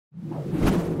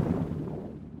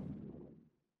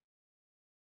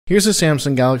Here's a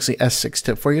Samsung Galaxy S6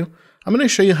 tip for you. I'm going to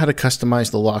show you how to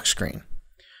customize the lock screen.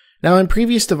 Now, in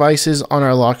previous devices on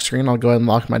our lock screen, I'll go ahead and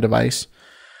lock my device.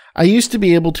 I used to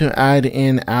be able to add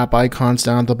in app icons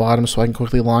down at the bottom so I can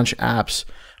quickly launch apps,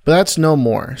 but that's no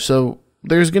more. So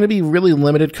there's going to be really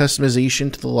limited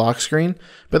customization to the lock screen,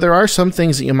 but there are some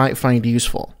things that you might find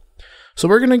useful. So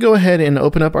we're going to go ahead and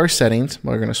open up our settings.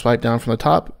 We're going to swipe down from the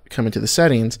top, come into the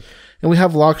settings, and we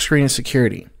have lock screen and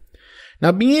security.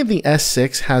 Now, being the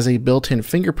S6 has a built-in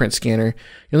fingerprint scanner,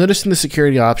 you'll notice in the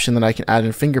security option that I can add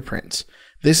in fingerprints.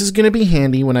 This is going to be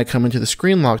handy when I come into the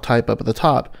screen lock type up at the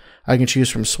top. I can choose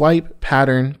from swipe,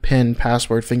 pattern, pin,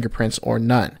 password, fingerprints, or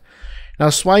none. Now,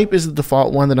 swipe is the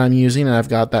default one that I'm using, and I've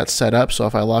got that set up. So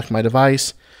if I lock my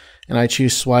device and I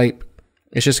choose swipe,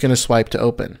 it's just going to swipe to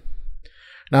open.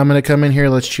 Now I'm going to come in here,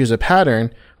 let's choose a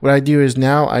pattern. What I do is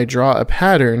now I draw a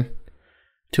pattern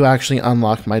to actually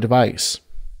unlock my device.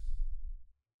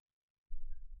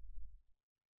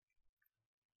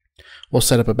 We'll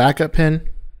set up a backup pin.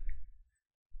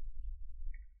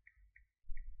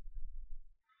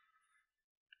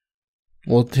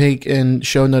 We'll take and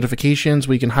show notifications.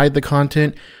 We can hide the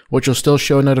content, which will still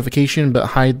show a notification, but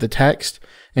hide the text.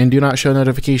 And do not show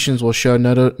notifications will show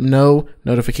no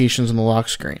notifications on the lock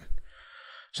screen.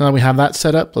 So now we have that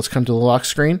set up. Let's come to the lock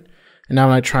screen. And now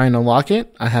when I try and unlock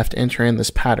it, I have to enter in this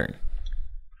pattern.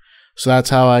 So that's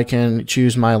how I can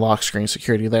choose my lock screen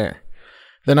security there.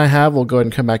 Then we'll go ahead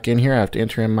and come back in here. I have to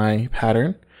enter in my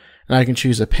pattern and I can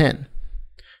choose a pin.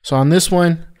 So on this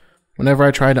one, whenever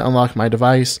I try to unlock my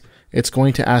device, it's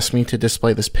going to ask me to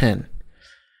display this pin.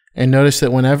 And notice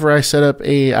that whenever I set up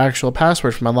a actual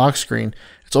password for my lock screen,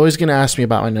 it's always going to ask me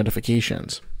about my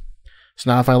notifications.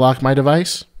 So now if I lock my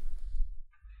device,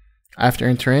 I have to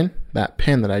enter in that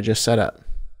pin that I just set up.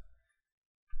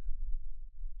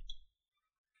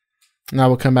 Now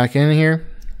we'll come back in here.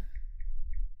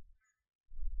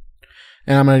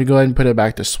 And I'm going to go ahead and put it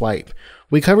back to swipe.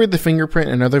 We covered the fingerprint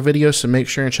in another video, so make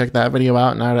sure and check that video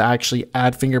out and how to actually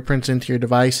add fingerprints into your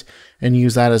device and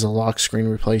use that as a lock screen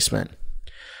replacement.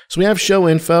 So we have show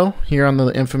info here on the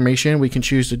information. We can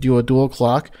choose to do a dual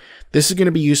clock. This is going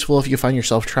to be useful if you find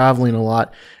yourself traveling a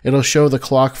lot. It'll show the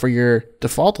clock for your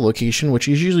default location, which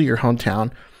is usually your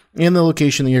hometown, and the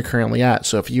location that you're currently at.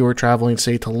 So if you were traveling,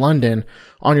 say, to London,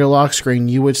 on your lock screen,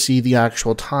 you would see the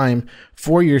actual time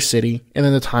for your city and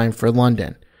then the time for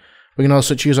London. We can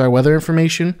also choose our weather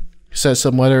information, set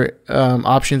some weather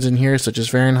options in here, such as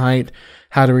Fahrenheit,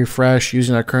 how to refresh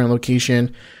using our current location,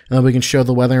 and then we can show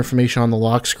the weather information on the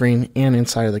lock screen and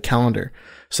inside of the calendar.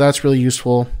 So that's really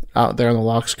useful out there on the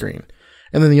lock screen.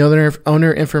 And then the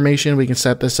owner information, we can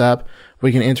set this up.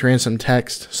 We can enter in some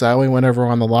text. So that way, whenever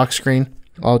we're on the lock screen,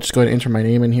 I'll just go ahead and enter my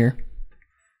name in here.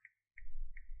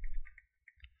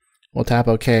 We'll tap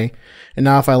OK. And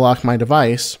now if I lock my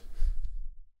device,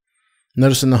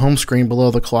 notice in the home screen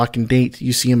below the clock and date,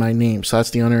 you see my name. So that's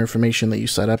the owner information that you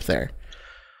set up there.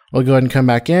 We'll go ahead and come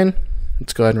back in.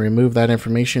 Let's go ahead and remove that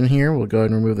information here. We'll go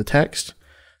ahead and remove the text.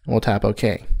 And we'll tap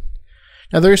OK.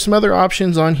 Now there's some other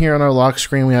options on here on our lock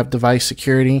screen. We have device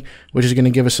security, which is going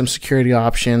to give us some security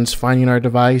options. Finding our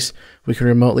device, we can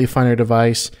remotely find our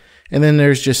device. And then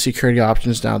there's just security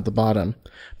options down at the bottom.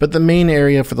 But the main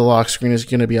area for the lock screen is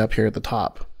going to be up here at the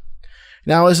top.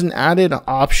 Now as an added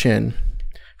option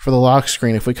for the lock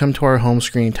screen, if we come to our home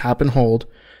screen, tap and hold,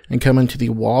 and come into the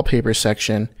wallpaper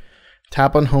section,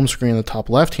 tap on home screen in the top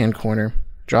left hand corner,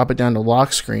 drop it down to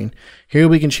lock screen. Here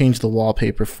we can change the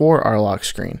wallpaper for our lock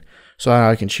screen. So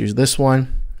I can choose this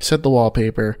one, set the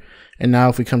wallpaper, and now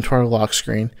if we come to our lock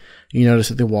screen, you notice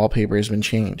that the wallpaper has been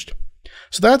changed.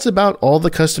 So that's about all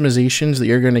the customizations that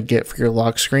you're going to get for your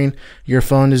lock screen. Your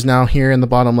phone is now here in the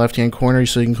bottom left hand corner,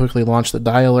 so you can quickly launch the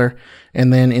dialer.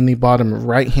 And then in the bottom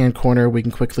right hand corner, we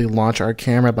can quickly launch our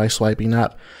camera by swiping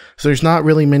up. So there's not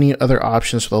really many other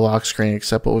options for the lock screen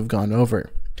except what we've gone over.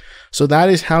 So that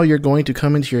is how you're going to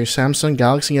come into your Samsung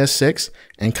Galaxy S6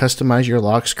 and customize your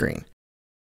lock screen.